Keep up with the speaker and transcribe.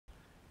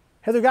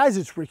Hey there guys,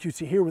 it's Rick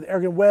QC here with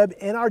AirgunWeb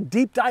and our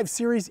deep dive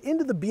series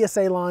into the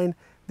BSA line.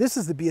 This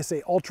is the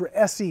BSA Ultra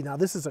SE. Now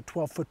this is a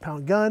 12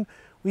 foot-pound gun.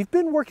 We've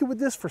been working with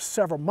this for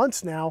several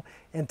months now,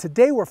 and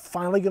today we're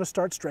finally gonna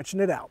start stretching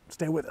it out.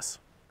 Stay with us.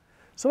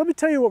 So let me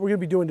tell you what we're gonna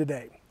be doing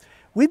today.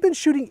 We've been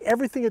shooting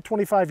everything at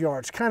 25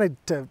 yards, kind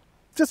of to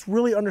just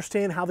really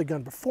understand how the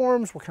gun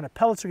performs, what kind of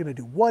pellets are gonna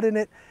do what in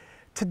it.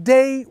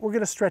 Today, we're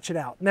gonna stretch it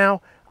out.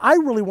 Now, I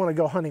really wanna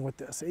go hunting with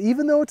this.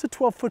 Even though it's a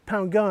 12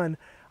 foot-pound gun,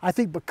 I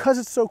think because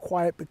it's so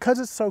quiet, because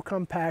it's so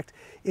compact,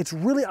 it's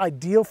really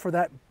ideal for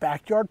that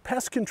backyard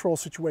pest control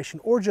situation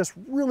or just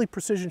really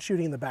precision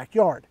shooting in the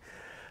backyard.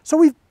 So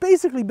we've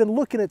basically been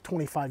looking at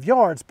 25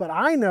 yards, but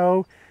I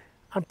know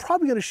I'm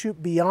probably gonna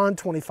shoot beyond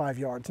 25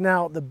 yards.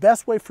 Now, the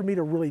best way for me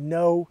to really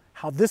know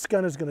how this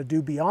gun is gonna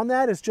do beyond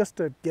that is just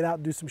to get out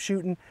and do some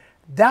shooting.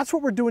 That's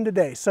what we're doing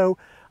today. So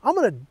I'm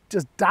gonna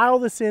just dial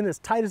this in as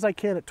tight as I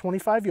can at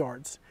 25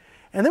 yards.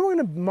 And then we're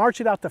gonna march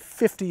it out to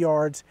 50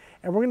 yards,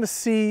 and we're gonna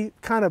see,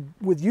 kind of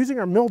with using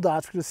our mil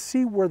dots, we're gonna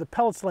see where the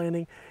pellet's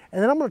landing,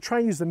 and then I'm gonna try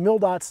and use the mil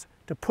dots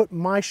to put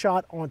my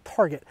shot on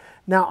target.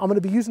 Now, I'm gonna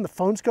be using the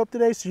phone scope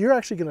today, so you're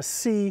actually gonna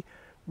see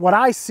what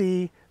I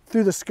see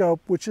through the scope,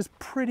 which is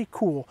pretty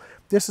cool.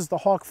 This is the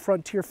Hawke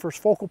Frontier First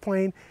Focal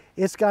Plane.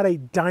 It's got a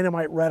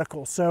dynamite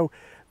reticle, so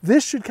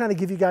this should kind of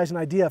give you guys an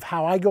idea of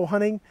how I go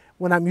hunting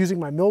when I'm using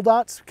my mil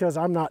dots, because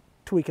I'm not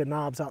tweaking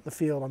knobs out in the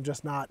field, I'm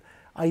just not.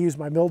 I use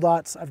my mil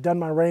dots. I've done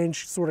my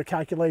range sort of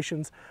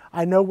calculations.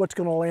 I know what's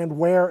going to land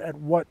where at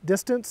what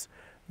distance.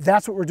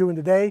 That's what we're doing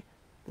today.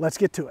 Let's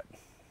get to it.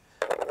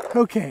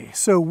 Okay,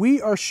 so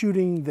we are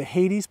shooting the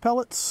Hades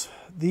pellets.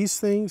 These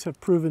things have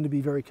proven to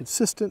be very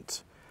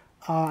consistent.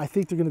 I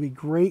think they're going to be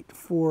great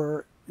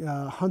for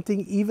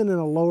hunting, even in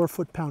a lower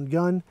foot-pound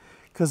gun,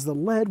 because the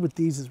lead with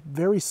these is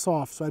very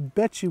soft. So I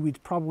bet you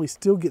we'd probably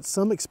still get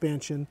some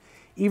expansion,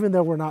 even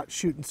though we're not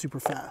shooting super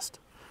fast.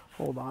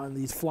 Hold on,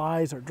 these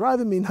flies are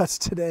driving me nuts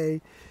today.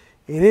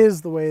 It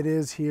is the way it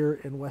is here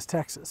in West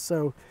Texas.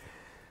 So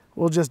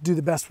we'll just do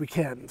the best we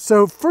can.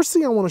 So first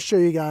thing I want to show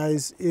you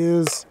guys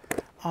is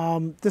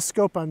this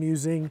scope I'm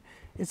using.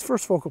 It's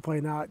first focal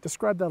plane. Now, I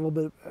described that a little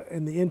bit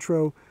in the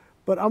intro,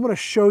 but I'm going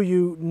to show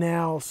you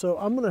now. So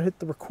I'm going to hit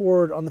the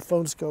record on the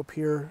phone scope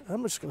here.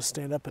 I'm just going to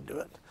stand up and do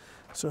it.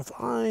 So if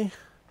I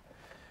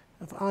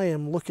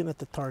am looking at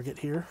the target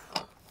here,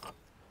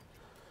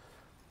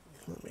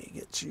 let me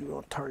get you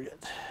on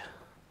target.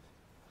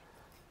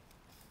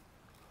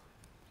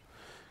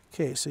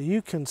 Okay, so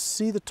you can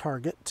see the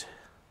target.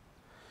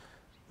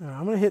 Now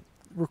I'm going to hit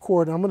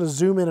record, and I'm going to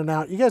zoom in and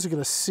out. You guys are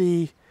going to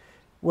see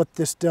what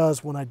this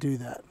does when I do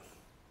that.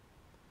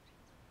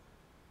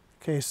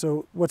 Okay,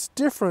 so what's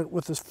different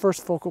with this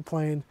first focal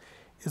plane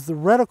is the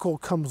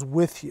reticle comes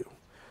with you.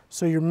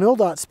 So your mil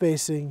dot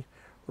spacing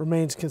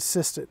remains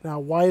consistent. Now,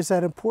 why is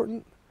that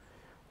important?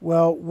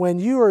 Well, when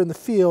you are in the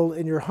field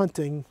and you're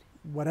hunting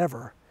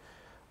whatever,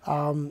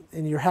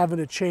 and you're having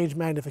to change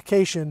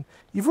magnification,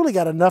 you've really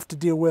got enough to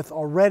deal with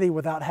already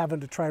without having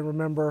to try and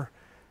remember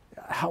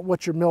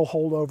what your mil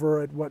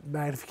holdover at what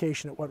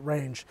magnification at what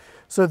range.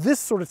 So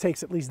this sort of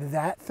takes at least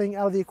that thing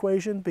out of the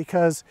equation,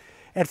 because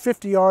at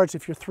 50 yards,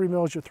 if you're 3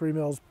 mils, you're 3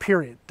 mils,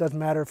 period. Doesn't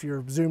matter if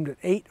you're zoomed at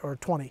 8 or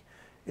 20,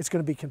 it's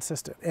going to be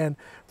consistent. And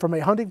from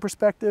a hunting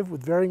perspective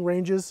with varying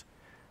ranges,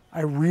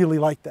 I really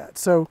like that.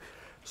 So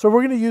we're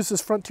going to use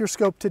this Frontier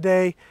scope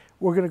today.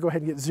 We're going to go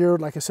ahead and get zeroed,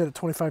 like I said, at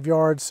 25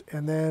 yards,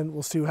 and then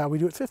we'll see how we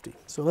do at 50.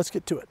 So let's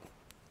get to it.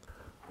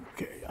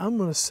 Okay, I'm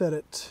going to set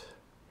it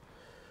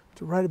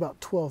to right about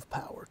 12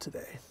 power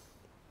today.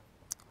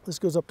 This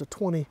goes up to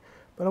 20,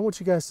 but I want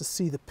you guys to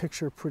see the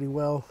picture pretty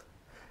well.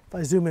 If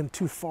I zoom in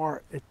too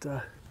far, it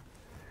I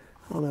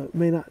don't know, it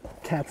may not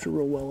capture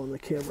real well on the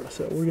camera,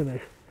 so we're going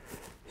to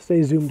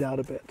stay zoomed out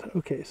a bit.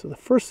 Okay, so the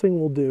first thing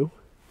we'll do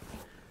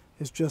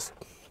is just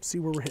see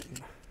where we're hitting.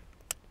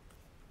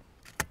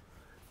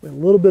 We have a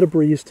little bit of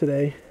breeze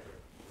today,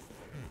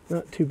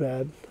 not too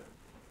bad.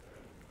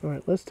 All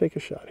right, let's take a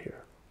shot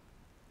here.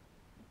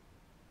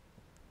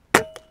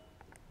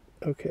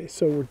 Okay,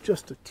 so we're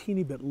just a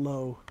teeny bit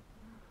low.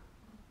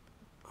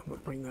 I'm gonna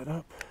bring that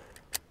up.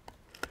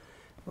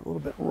 We're a little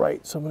bit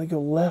right, so I'm gonna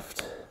go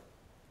left.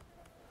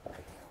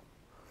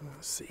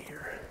 Let's see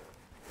here.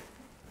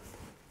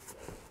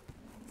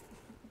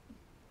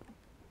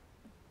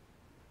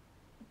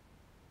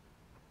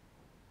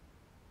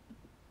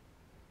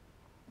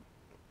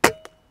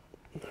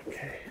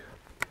 Okay,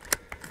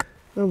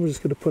 now we're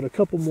just going to put a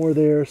couple more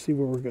there, see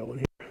where we're going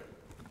here.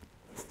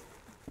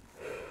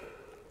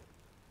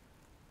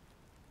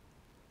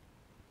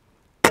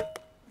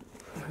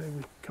 And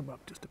we come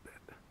up just a bit.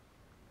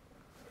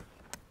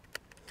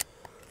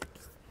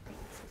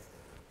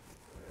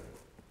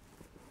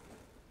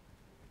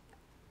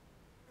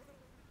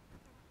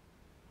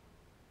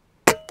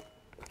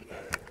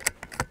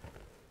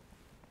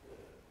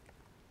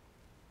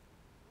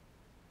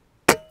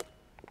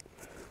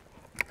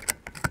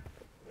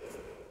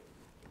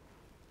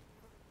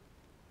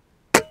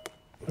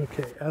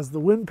 Okay, as the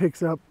wind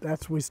picks up,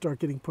 that's when we start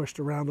getting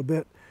pushed around a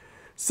bit.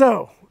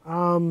 So,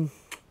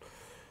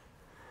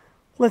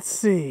 let's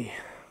see.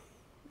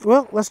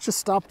 Well, let's just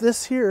stop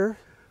this here.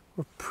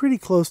 We're pretty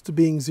close to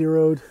being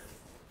zeroed.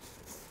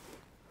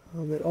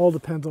 It all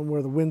depends on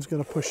where the wind's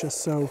going to push us.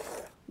 So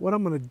what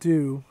I'm going to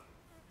do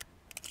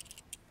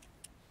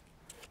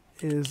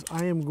is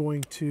I am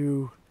going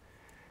to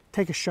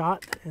take a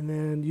shot and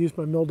then use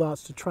my mil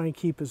dots to try and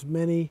keep as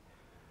many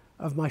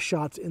of my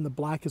shots in the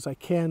black as I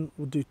can.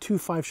 We'll do 2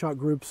 5-shot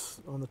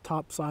groups on the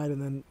top side,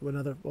 and then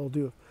we'll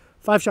do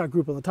a 5-shot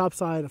group on the top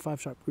side, a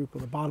 5-shot group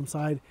on the bottom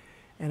side.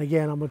 And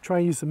again, I'm going to try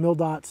and use the mil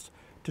dots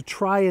to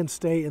try and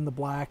stay in the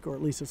black, or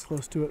at least as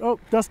close to it. Oh,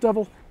 dust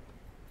devil.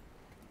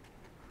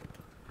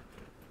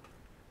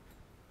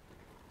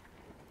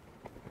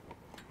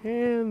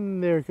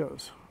 And there it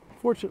goes.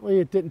 Fortunately,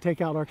 it didn't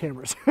take out our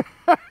cameras.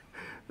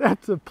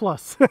 That's a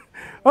plus.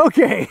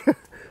 Okay.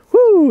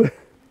 Woo.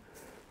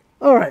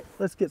 All right,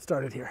 let's get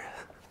started here.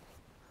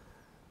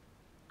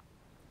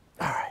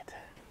 All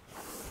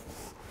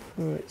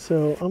right,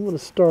 so I'm going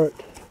to start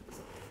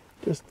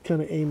just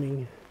kind of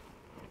aiming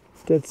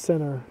dead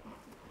center.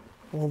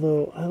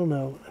 Although, I don't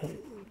know, I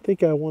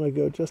think I want to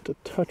go just a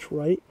touch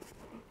right.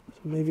 So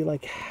maybe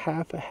like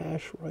half a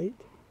hash right.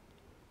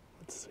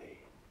 Let's see.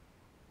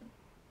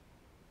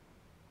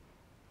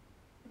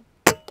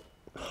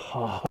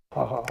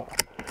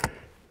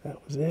 That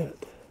was it.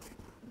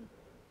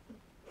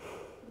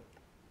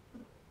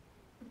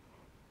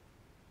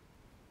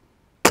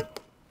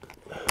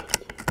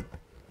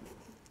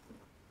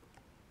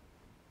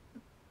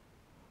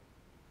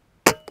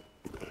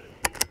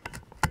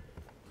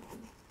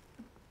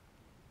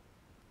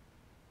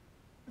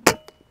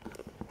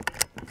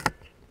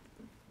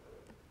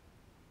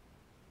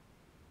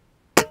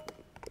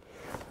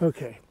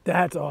 Okay,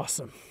 that's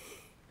awesome.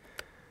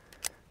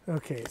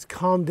 Okay, it's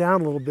calmed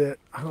down a little bit.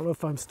 I don't know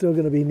if I'm still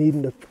going to be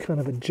needing to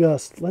kind of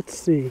adjust. Let's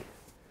see.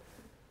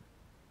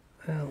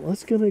 Now,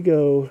 let's going to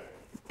go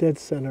dead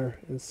center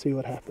and see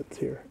what happens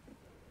here.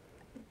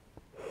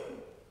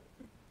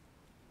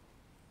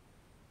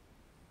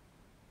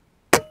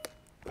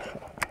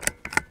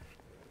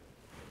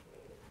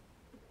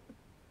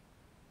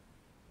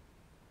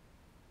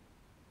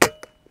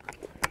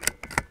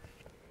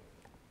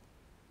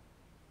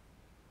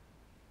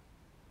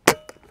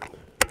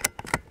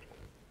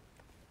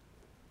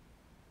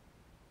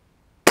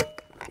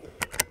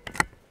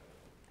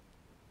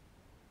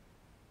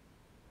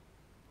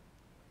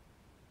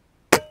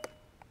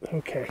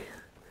 Okay,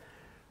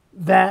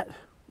 that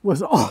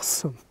was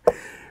awesome.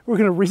 We're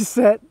going to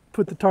reset,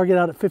 put the target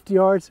out at 50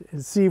 yards,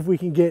 and see if we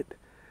can get,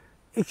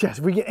 if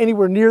we get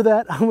anywhere near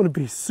that, I'm going to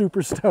be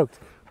super stoked.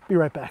 Be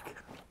right back.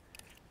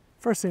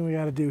 First thing we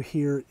got to do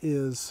here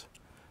is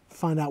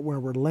find out where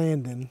we're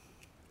landing.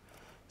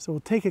 So we'll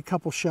take a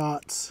couple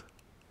shots,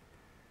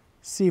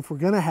 see if we're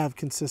going to have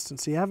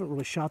consistency. I haven't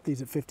really shot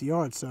these at 50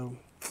 yards, so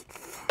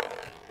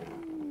I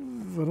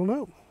don't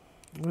know.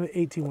 I'm going to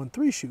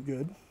 18-1-3 shoot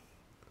good.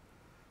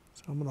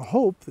 So I'm going to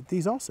hope that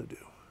these also do.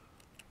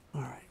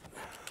 All right.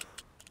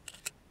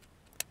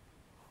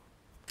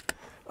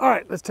 All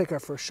right, let's take our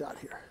first shot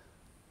here.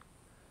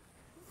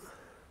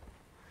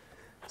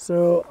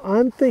 So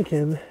I'm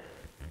thinking,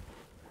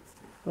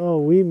 oh,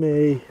 we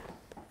may,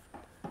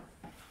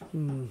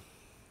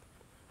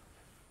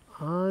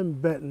 I'm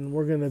betting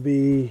we're going to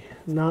be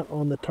not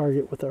on the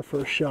target with our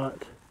first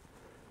shot.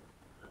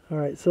 All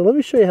right, so let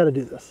me show you how to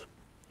do this.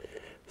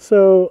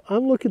 So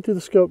I'm looking through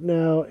the scope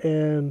now,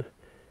 and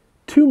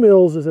 2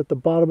 mils is at the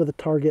bottom of the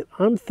target.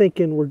 I'm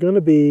thinking we're going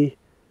to be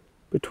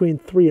between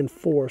 3 and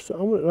 4.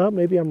 So well,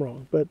 maybe I'm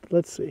wrong, but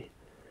let's see.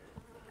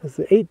 Because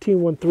the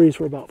 18-1-3s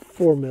were about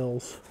 4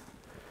 mils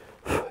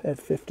at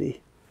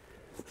 50.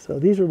 So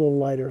these are a little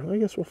lighter. I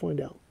guess we'll find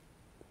out.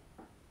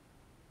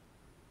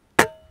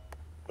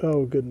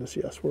 Oh goodness,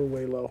 yes, we're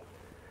way low.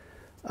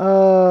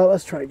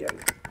 Let's try again.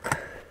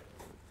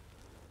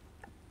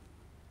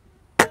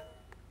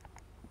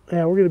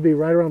 Yeah, we're going to be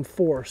right around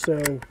 4.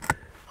 So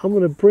I'm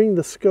going to bring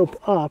the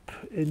scope up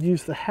and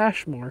use the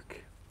hash mark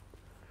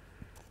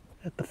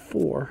at the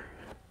 4.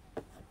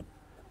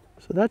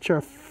 So that's our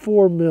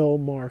 4 mil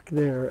mark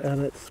there,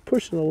 and it's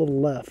pushing a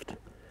little left.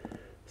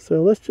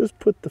 So let's just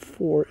put the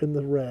 4 in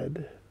the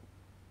red.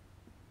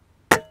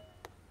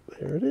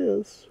 There it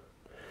is.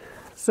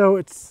 So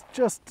it's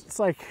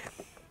like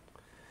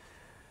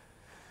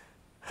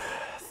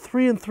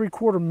 3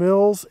 3/4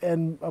 mils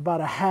and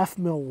about a ½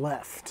 mil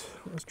left.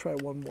 Let's try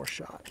one more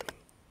shot.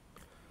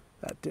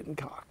 That didn't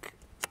cock.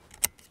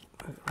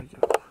 There we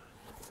go.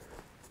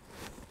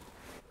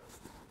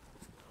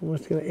 I'm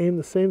just going to aim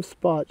the same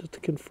spot just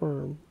to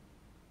confirm.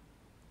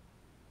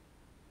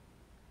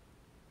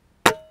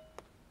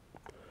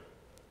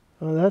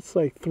 Oh, that's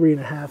like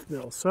 3.5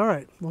 mils. All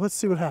right, well, let's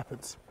see what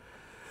happens.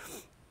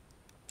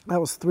 That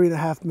was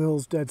 3.5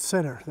 mils dead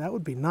center. That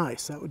would be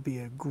nice. That would be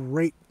a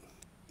great,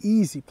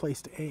 easy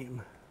place to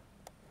aim.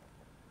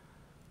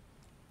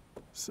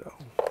 So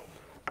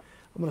I'm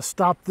going to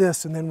stop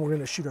this, and then we're going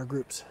to shoot our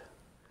groups.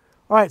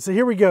 All right, so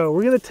here we go.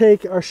 We're going to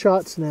take our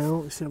shots now.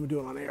 Let's see how I'm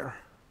doing on air.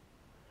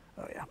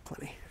 Oh yeah,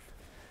 plenty.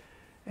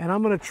 And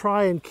I'm going to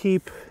try and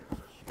keep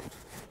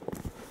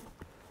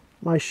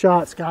my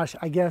shots, gosh,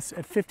 I guess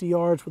at 50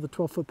 yards with a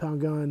 12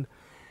 foot-pound gun,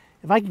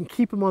 if I can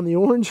keep them on the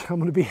orange, I'm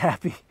gonna be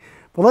happy.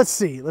 But let's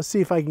see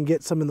if I can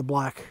get some in the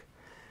black.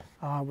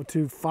 We'll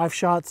do 5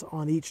 shots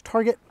on each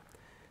target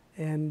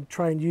and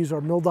try and use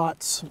our mil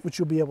dots, which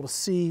you'll be able to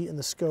see in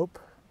the scope.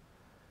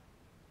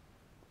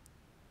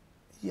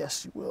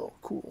 Yes, you will,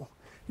 cool.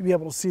 You'll be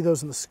able to see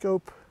those in the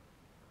scope.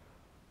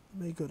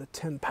 Let me go to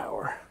 10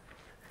 power,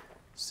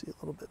 see a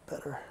little bit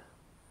better.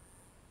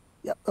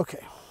 Yep,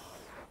 okay.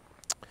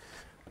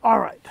 All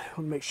right,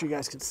 I'll make sure you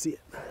guys can see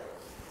it.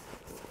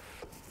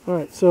 All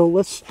right, so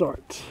let's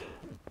start.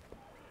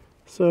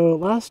 So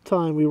last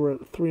time we were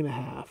at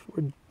 3.5.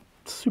 We're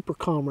super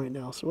calm right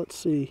now, so let's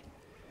see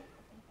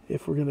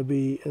if we're gonna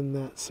be in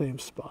that same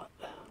spot.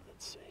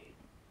 Let's see.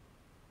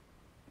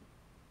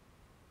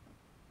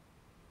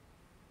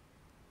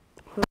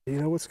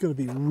 You know what's gonna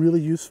be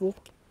really useful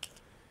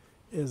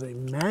is a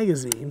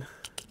magazine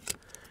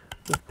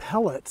with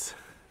pellets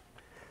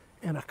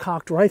and a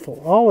cocked rifle.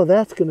 All of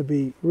that's gonna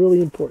be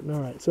really important.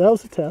 All right, so that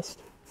was a test,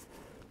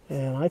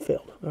 and I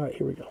failed. All right,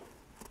 here we go.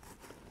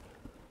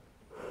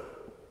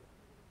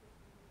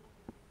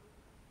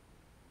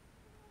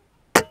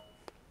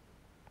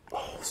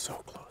 Oh, so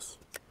close.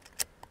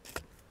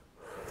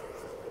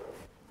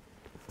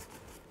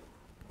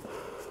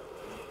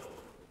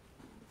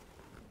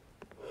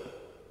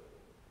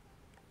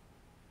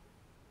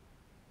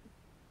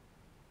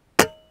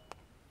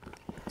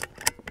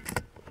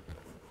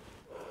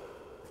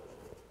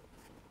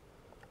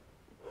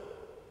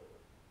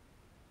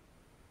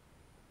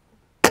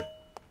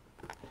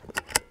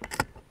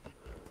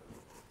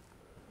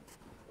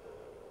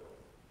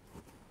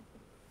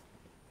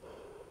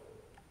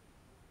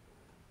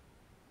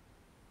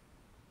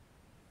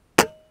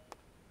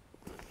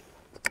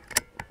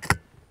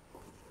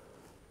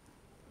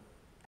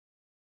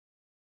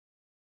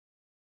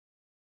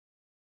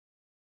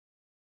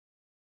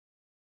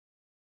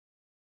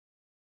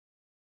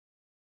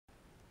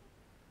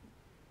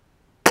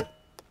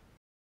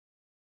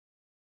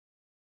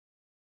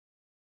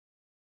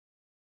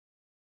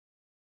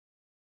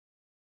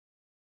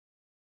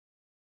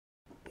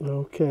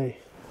 Okay,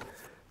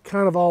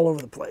 kind of all over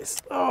the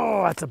place.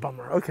 Oh, that's a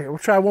bummer. Okay, we'll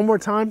try one more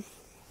time.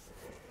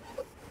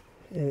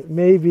 And it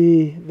may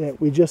be that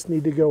we just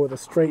need to go with a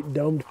straight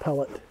domed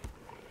pellet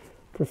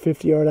for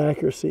 50-yard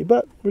accuracy,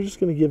 but we're just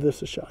going to give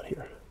this a shot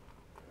here.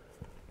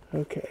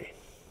 Okay.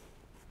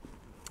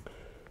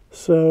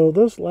 So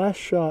those last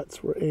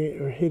shots were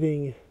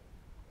hitting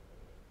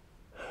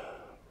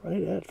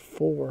right at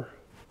 4.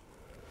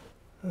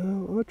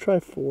 I'm going to try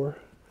 4.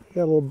 I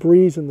got a little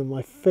breeze into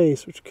my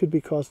face, which could be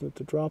causing it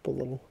to drop a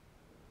little.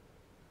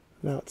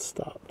 Now it's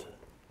stopped.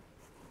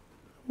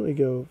 I'm going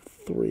to go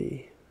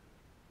 3.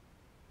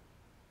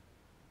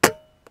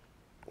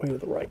 Way to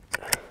the right.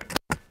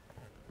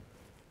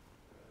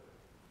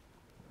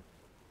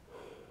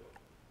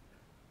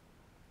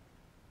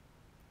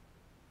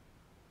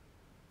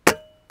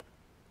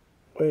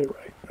 Way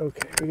right.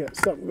 Okay, we got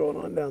something going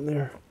on down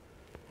there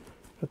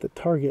at the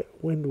target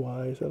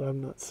wind-wise that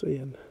I'm not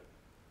seeing.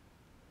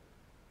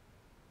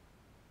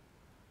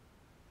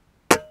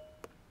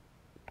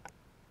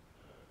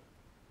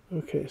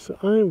 Okay, so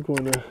I'm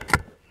going to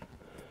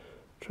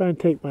try and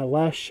take my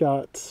last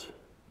shots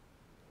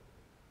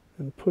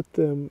and put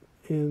them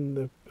in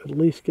the, at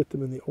least get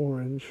them in the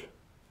orange.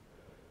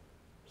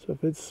 So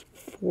if it's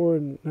 4,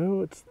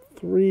 no, it's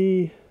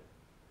 3.5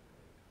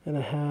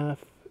 and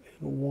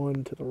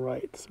 1 to the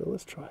right. So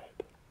let's try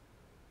it.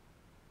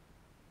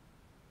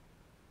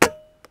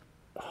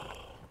 Oh,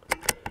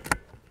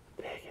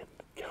 dang it,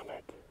 come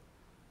it.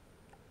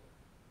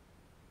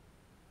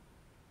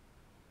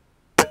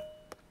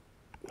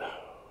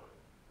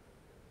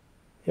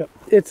 Yep,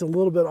 it's a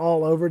little bit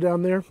all over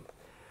down there.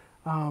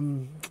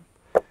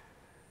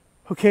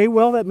 Okay,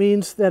 well, that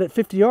means that at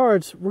 50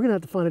 yards, we're gonna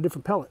have to find a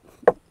different pellet.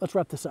 Let's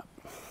wrap this up.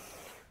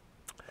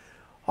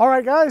 All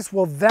right, guys,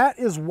 well, that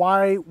is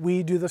why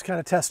we do this kind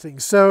of testing.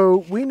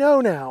 So we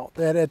know now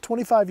that at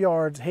 25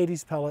 yards,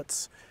 Hades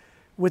pellets,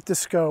 with the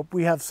scope,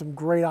 we have some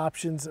great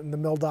options in the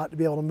mil dot to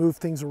be able to move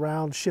things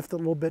around, shift it a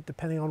little bit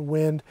depending on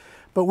wind,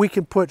 but we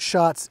can put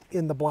shots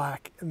in the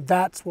black, and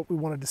that's what we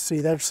wanted to see.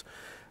 That's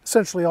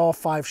essentially all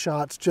 5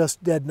 shots,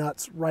 just dead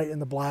nuts right in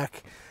the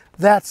black.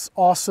 That's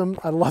awesome.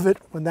 I love it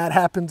when that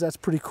happens. That's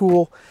pretty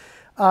cool.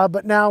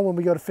 But now when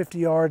we go to 50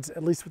 yards,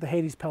 at least with the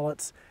Hades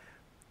pellets,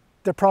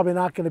 they're probably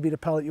not going to be the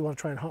pellet you want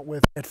to try and hunt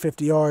with at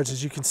 50 yards.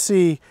 As you can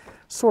see,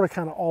 sort of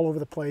kind of all over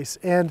the place.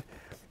 And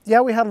yeah,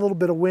 we had a little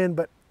bit of wind,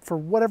 but for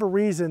whatever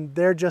reason,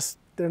 they're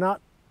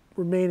not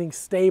remaining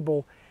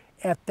stable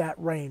at that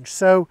range.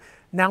 So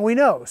now we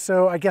know.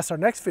 So I guess our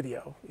next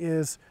video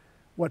is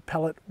what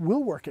pellet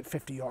will work at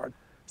 50 yards.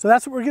 So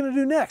that's what we're gonna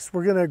do next.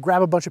 We're gonna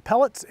grab a bunch of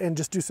pellets and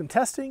just do some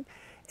testing.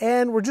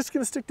 And we're just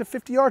gonna stick to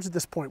 50 yards at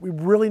this point. We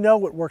really know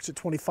what works at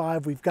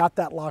 25. We've got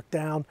that locked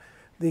down.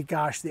 The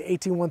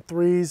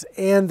 1813s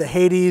and the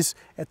Hades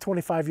at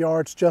 25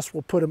 yards, just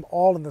we'll put them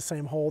all in the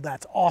same hole.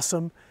 That's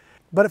awesome.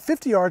 But at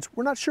 50 yards,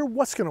 we're not sure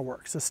what's gonna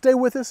work. So stay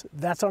with us.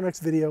 That's our next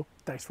video.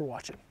 Thanks for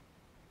watching.